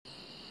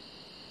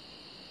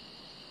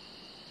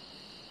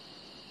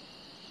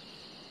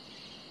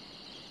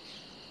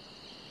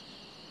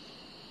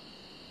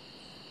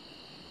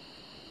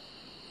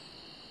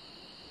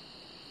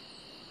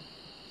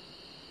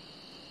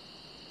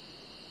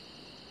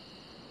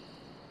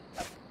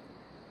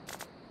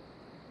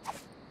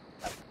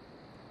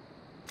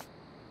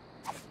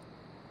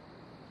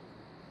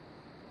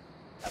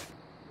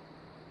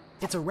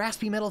It's a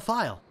raspy metal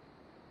file.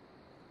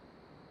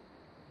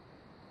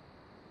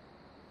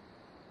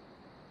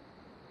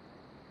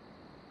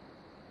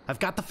 I've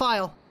got the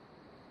file.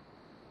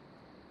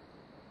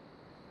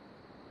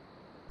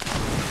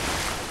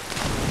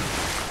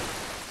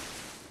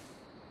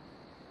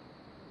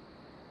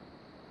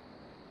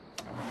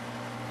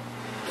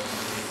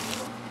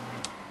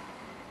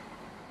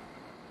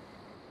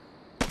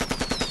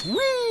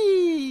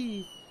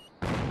 Whee!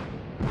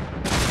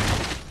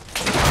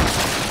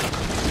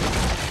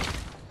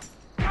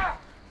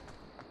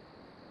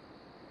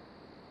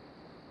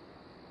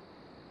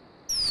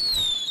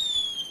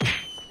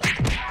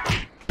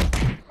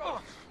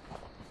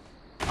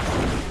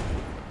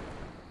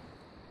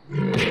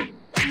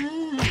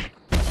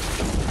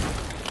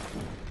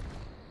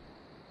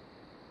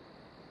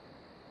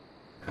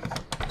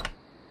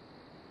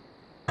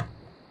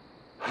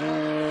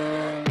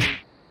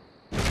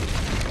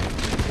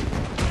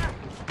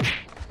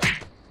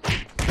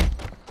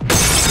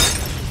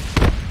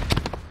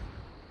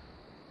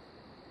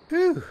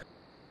 Whew.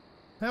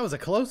 That was a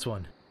close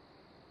one.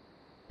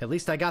 At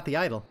least I got the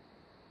idol.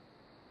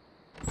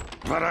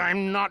 But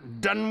I'm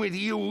not done with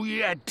you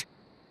yet.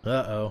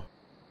 Uh-oh.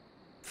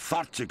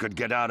 Thought you could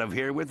get out of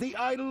here with the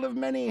idol of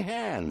many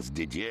hands,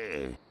 did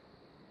you?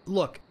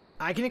 Look,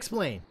 I can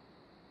explain.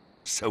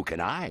 So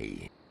can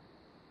I.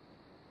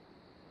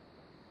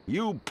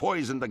 You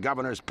poisoned the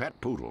governor's pet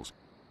poodles,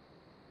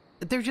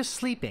 They're just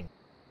sleeping.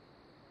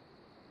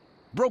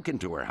 broke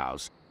into her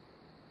house,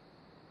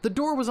 The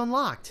door was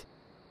unlocked.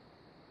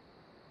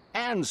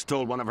 and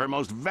stole one of her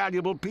most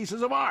valuable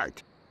pieces of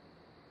art.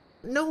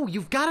 No,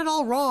 you've got it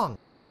all wrong.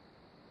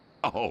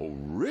 Oh,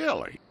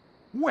 really?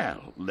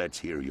 Well, let's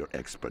hear your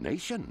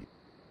explanation.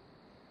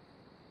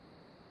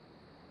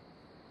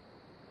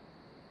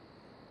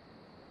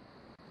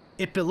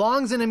 It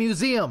belongs in a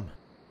museum.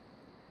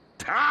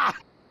 Ah!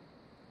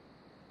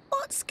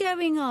 What's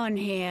going on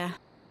here?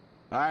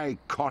 I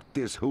caught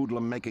this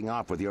hoodlum making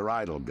off with your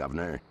idol,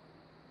 Governor.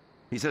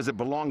 He says it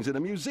belongs in a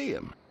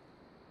museum.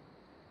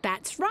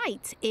 That's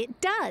right,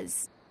 it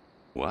does.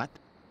 What?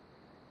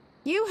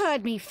 You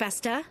heard me,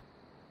 Fester.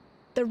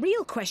 The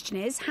real question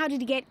is, how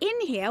did he get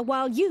in here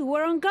while you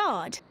were on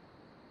guard?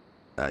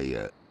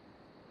 Oh,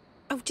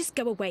 just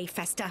go away,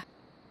 Fester.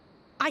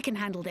 I can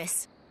handle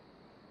this.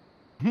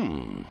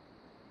 I'll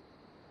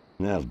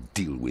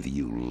deal with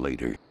you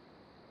later.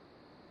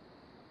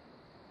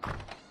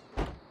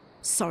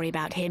 Sorry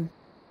about him.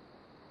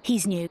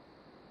 He's new.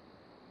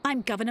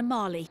 I'm Governor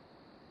Marley.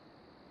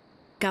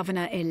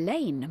 Governor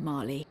Elaine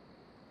Marley.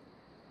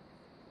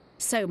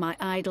 So my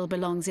idol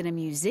belongs in a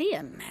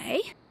museum, eh?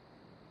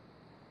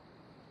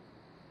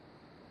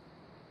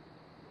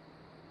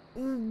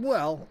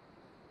 Well,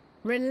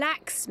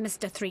 Relax,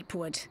 Mr.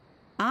 Threepwood.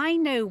 I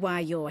know why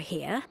you're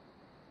here.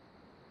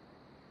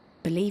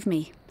 Believe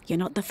me, you're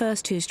not the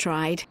first who's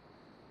tried.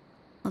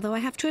 Although I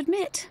have to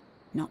admit,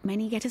 not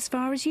many get as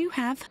far as you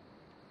have.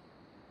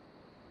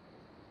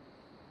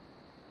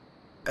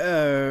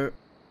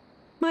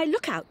 My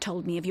lookout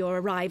told me of your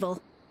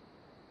arrival.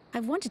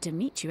 I've wanted to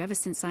meet you ever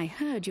since I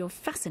heard your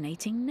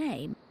fascinating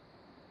name.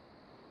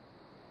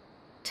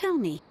 Tell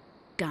me,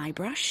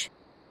 Guybrush,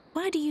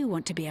 why do you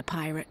want to be a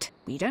pirate?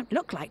 You don't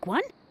look like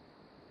one.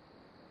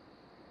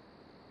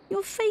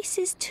 Your face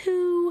is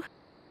too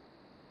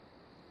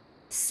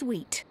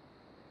sweet.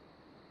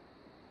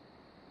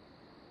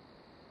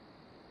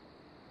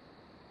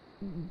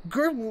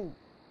 Girl,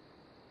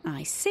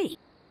 I see.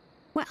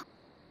 Well,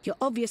 you're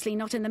obviously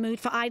not in the mood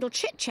for idle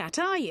chit-chat,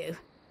 are you?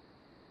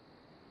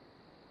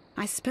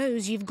 I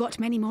suppose you've got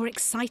many more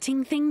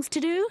exciting things to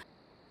do?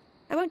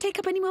 I won't take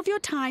up any more of your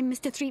time,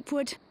 Mr.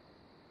 Threepwood.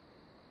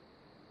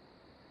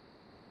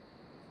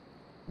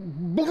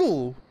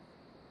 Bull.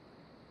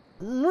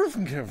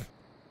 Rufenkiv.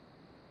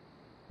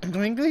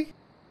 Dingley?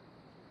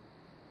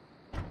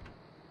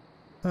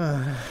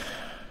 I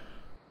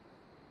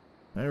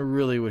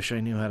really wish I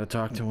knew how to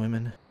talk to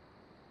women.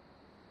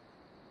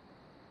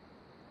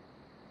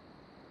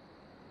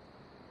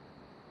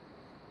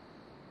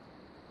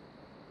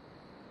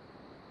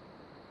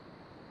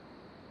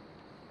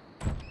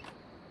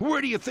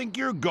 Where do you think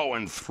you're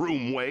going,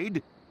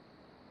 Throomwade?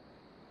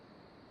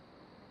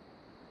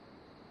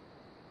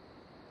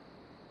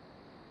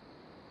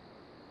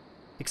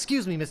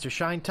 Excuse me, Mr.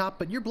 Shinetop,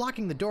 but you're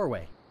blocking the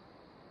doorway.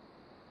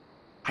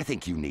 I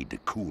think you need to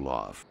cool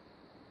off.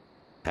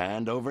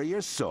 Hand over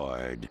your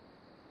sword.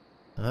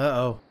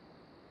 Uh-oh.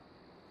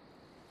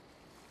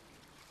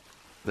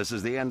 This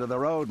is the end of the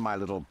road, my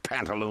little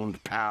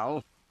pantalooned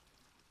pal.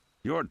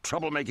 Your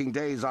troublemaking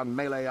days on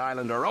Melee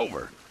Island are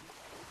over.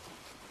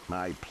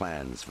 My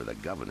plans for the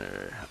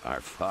governor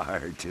are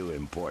far too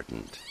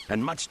important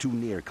and much too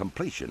near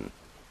completion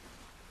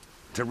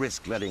to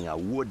risk letting a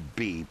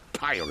would-be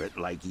pirate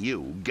like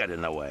you get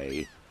in the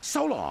way.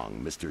 So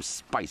long, Mr.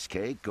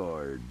 Spicecake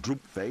or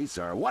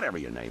Droopface or whatever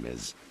your name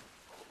is.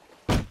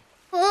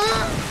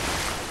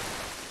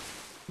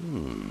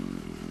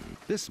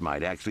 This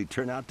might actually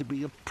turn out to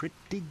be a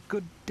pretty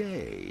good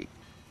day.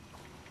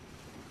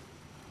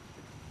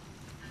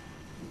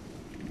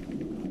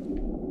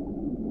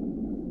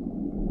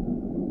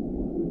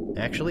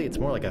 Actually, it's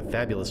more like a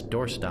fabulous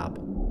doorstop.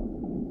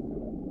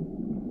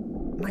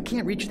 I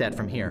can't reach that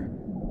from here.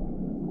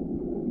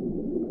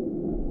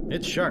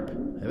 It's sharp.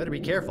 I better be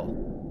careful.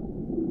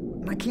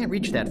 I can't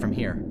reach that from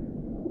here.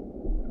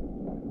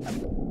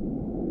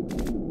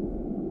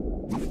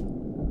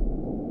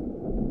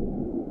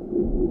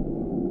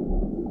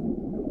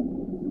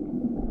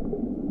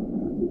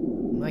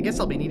 I guess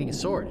I'll be needing a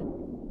sword.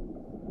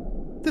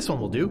 This one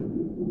will do.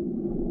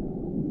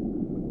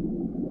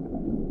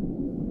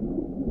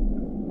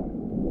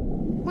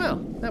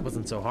 Well, that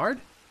wasn't so hard.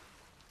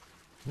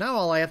 Now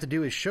all I have to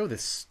do is show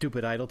this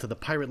stupid idol to the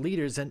pirate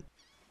leaders and...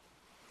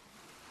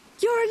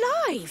 You're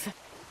alive!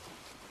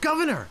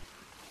 Governor!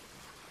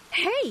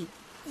 Hey,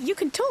 you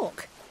can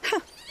talk.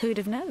 Huh, who'd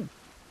have known?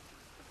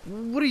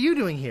 What are you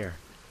doing here?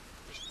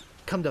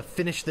 Come to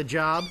finish the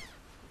job?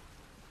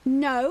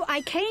 No, I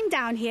came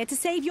down here to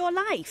save your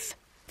life.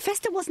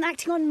 Fester wasn't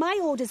acting on my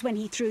orders when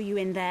he threw you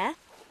in there.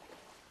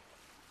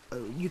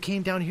 You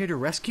came down here to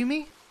rescue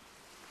me?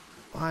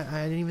 I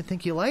didn't even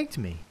think you liked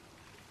me.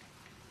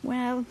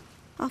 Well,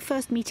 our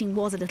first meeting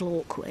was a little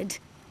awkward.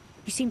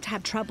 You seemed to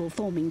have trouble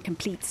forming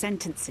complete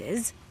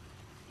sentences.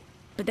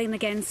 But then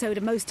again, so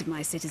do most of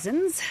my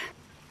citizens.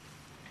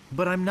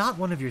 But I'm not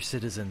one of your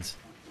citizens.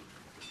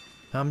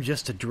 I'm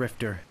just a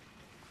drifter.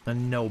 A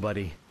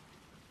nobody.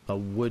 A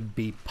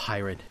would-be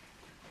pirate.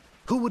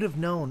 Who would have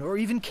known or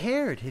even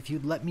cared if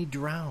you'd let me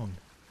drown?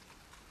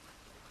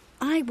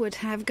 I would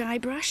have,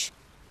 Guybrush.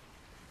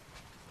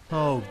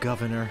 Oh,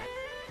 Governor.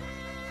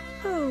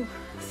 Oh,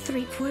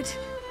 Threepwood.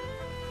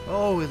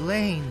 Oh,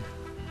 Elaine.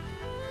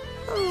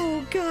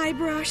 Oh,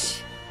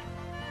 Guybrush.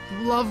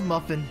 Love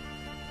Muffin.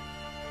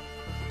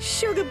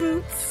 Sugar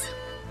Boots.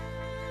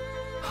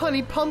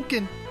 Honey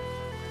Pumpkin.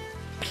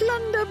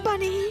 Plunder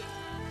Bunny.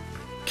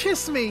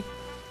 Kiss me.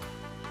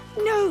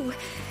 No,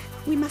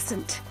 we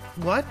mustn't.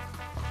 What?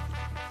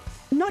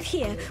 Not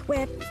here,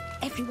 where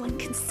everyone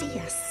can see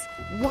us.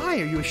 Why?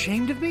 Are you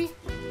ashamed of me?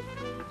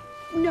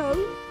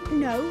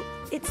 No,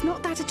 it's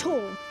not that at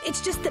all.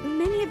 It's just that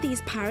many of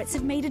these pirates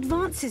have made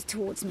advances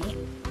towards me.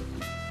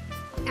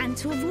 And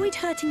to avoid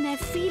hurting their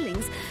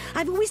feelings,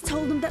 I've always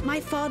told them that my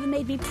father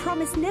made me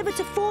promise never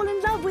to fall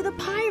in love with a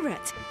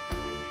pirate.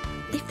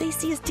 If they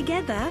see us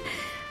together,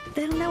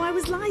 they'll know I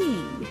was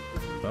lying.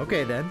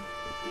 Okay, then.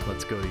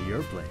 Let's go to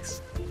your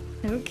place.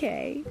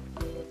 Okay.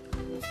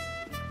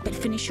 But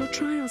finish your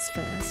trials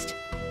first.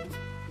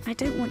 I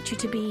don't want you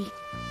to be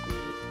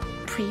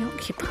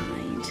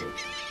preoccupied.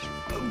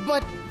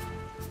 But...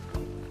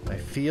 I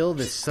feel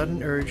this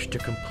sudden urge to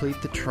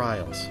complete the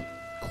trials.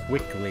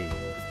 Quickly.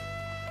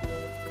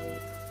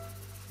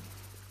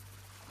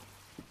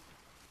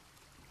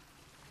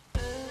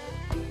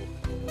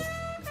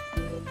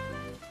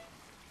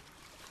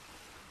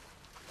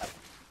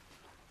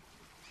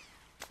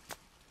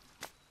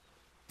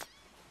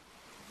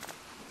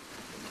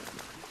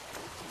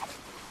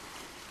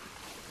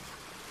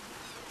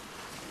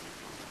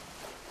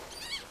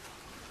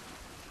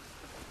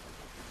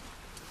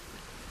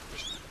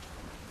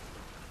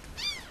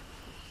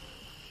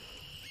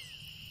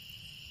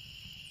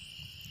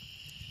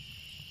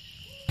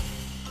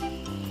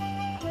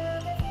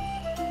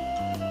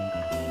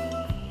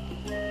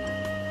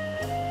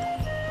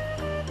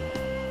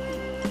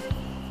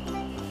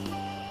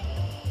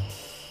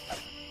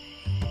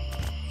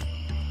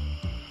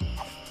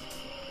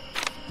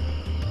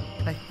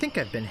 I think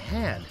I've been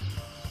had.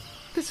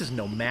 This is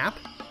no map.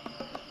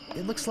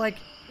 It looks like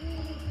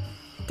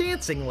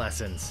dancing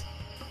lessons.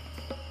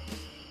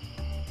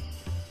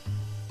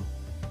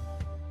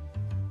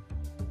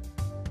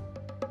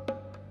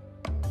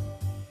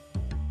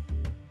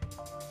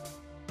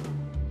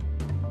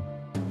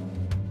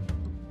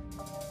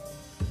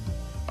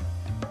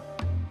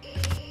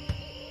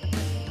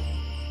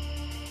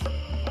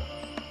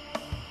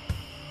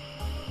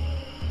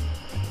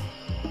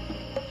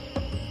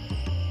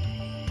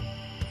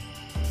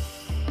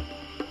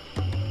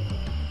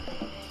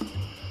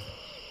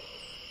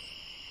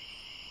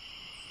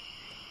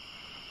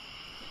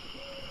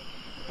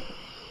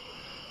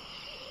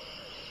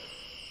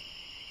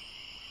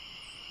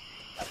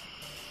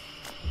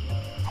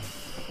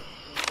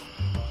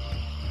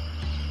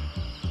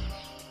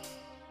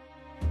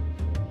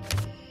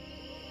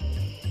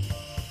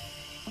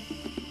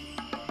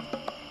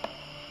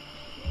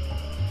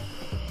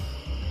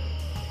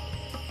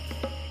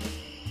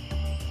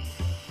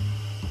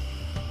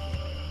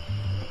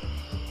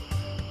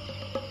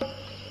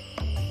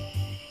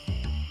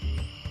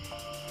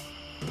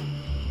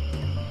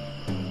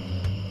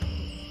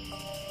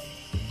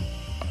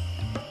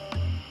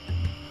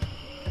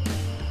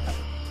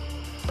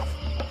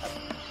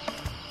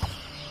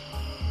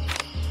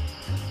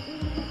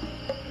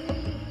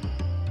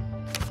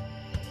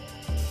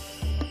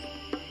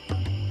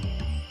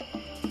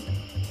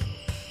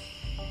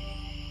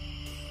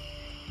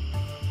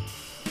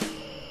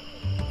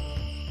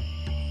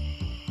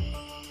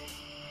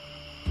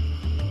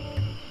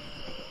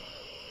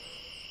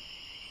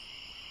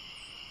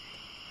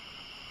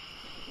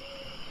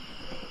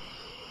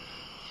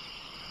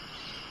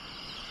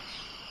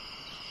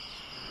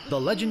 the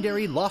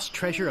legendary lost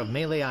treasure of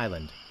Melee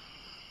Island.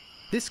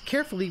 This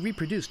carefully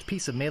reproduced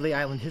piece of Melee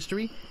Island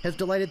history has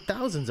delighted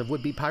thousands of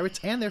would-be pirates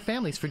and their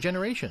families for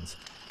generations.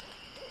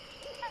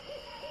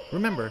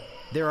 Remember,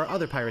 there are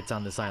other pirates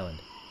on this island.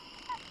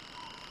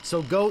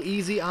 So go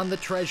easy on the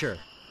treasure.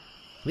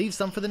 Leave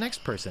some for the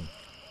next person.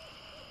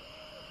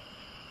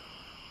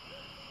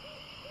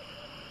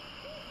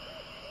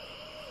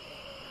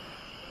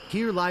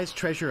 Here lies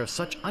treasure of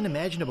such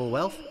unimaginable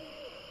wealth.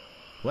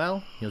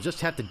 Well, you'll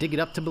just have to dig it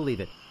up to believe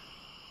it.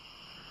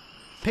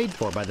 Paid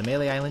for by the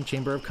Melee Island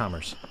Chamber of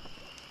Commerce.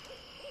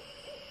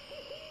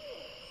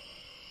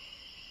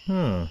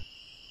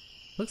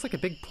 Looks like a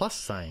big plus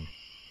sign.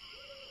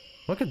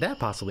 What could that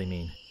possibly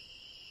mean?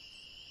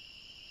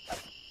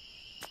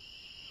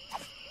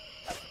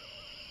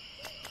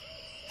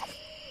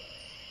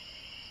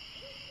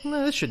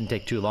 This shouldn't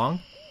take too long.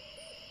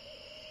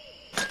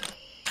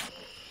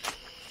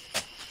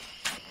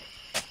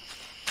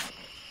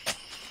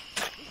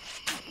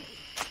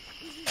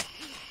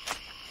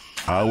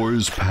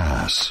 Hours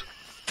pass.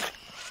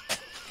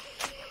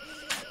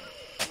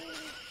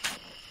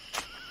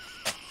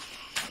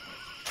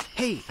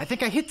 Hey, I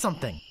think I hit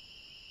something.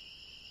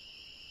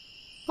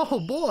 Oh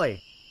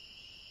boy!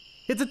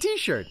 It's a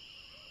t-shirt!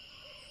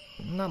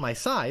 Not my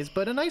size,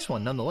 but a nice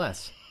one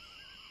nonetheless.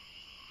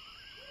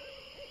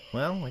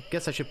 Well, I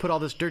guess I should put all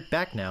this dirt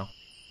back now.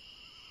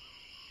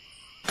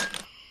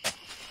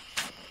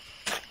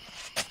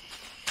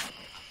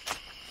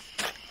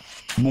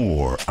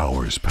 More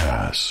hours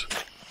pass.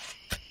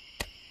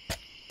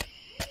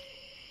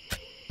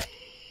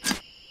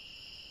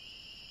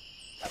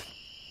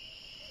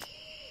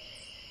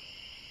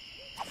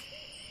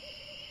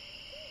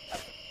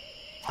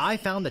 I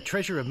found the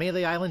treasure of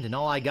Melee Island and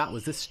all I got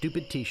was this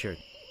stupid t-shirt.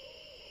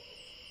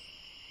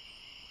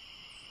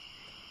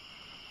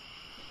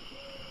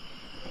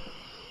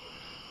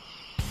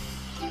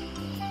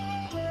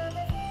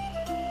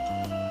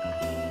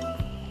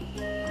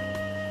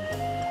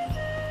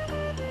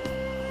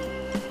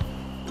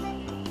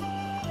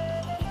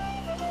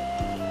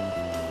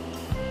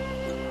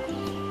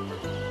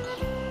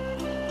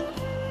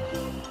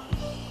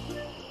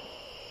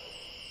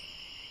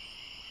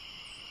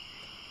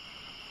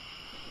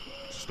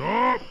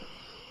 Stop!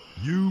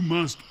 You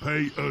must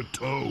pay a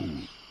toll.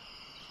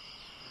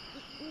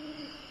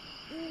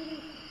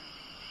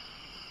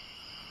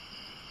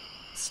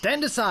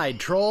 Stand aside,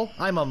 troll.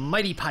 I'm a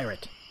mighty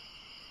pirate.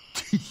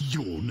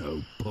 You're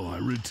no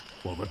pirate.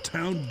 While the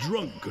town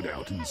drunk could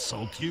out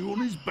insult you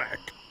on his back.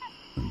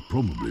 And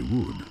probably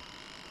would.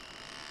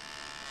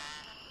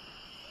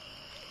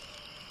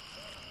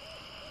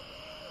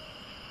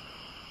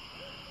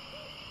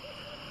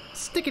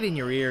 Stick it in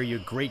your ear, you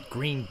great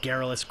green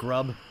garrulous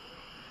grub.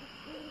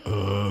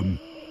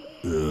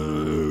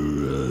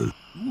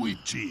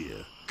 Which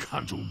ear?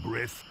 Cudgel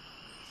breath.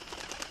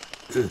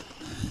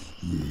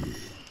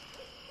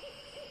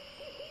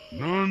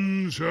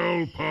 None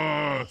shall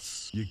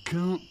pass. You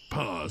can't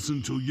pass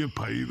until you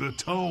pay the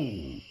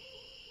toll.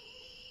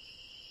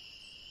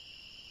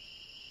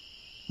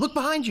 Look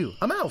behind you,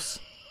 a mouse.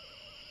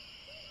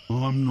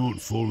 I'm not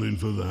falling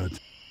for that.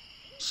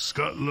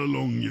 Scuttle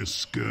along, you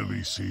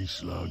scurvy sea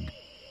slug.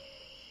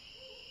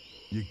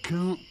 You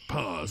can't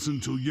pass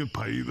until you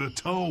pay the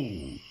toll.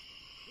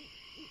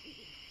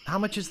 How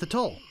much is the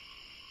toll?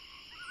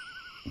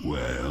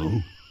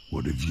 Well,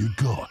 what have you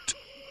got?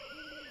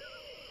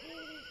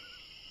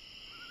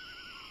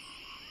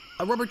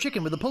 A rubber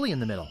chicken with a pulley in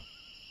the middle.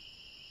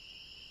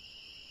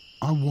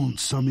 I want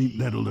something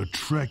that'll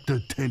attract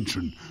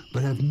attention,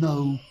 but have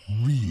no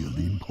real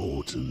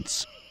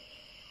importance.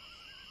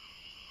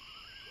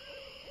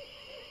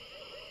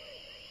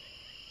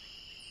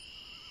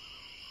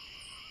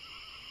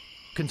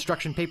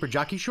 Construction paper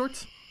jockey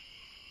shorts?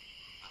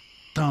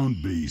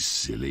 Don't be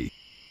silly.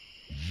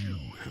 You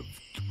have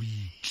 3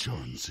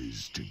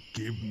 chances to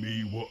give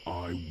me what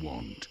I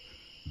want.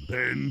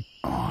 Then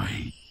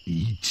I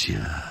eat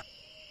ya.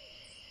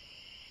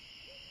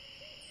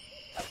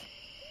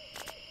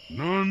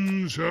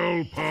 None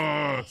shall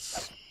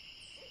pass.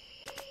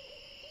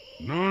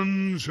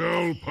 None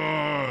shall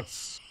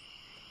pass.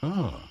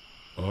 Ah,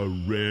 a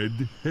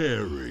red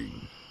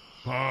herring.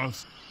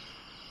 Pass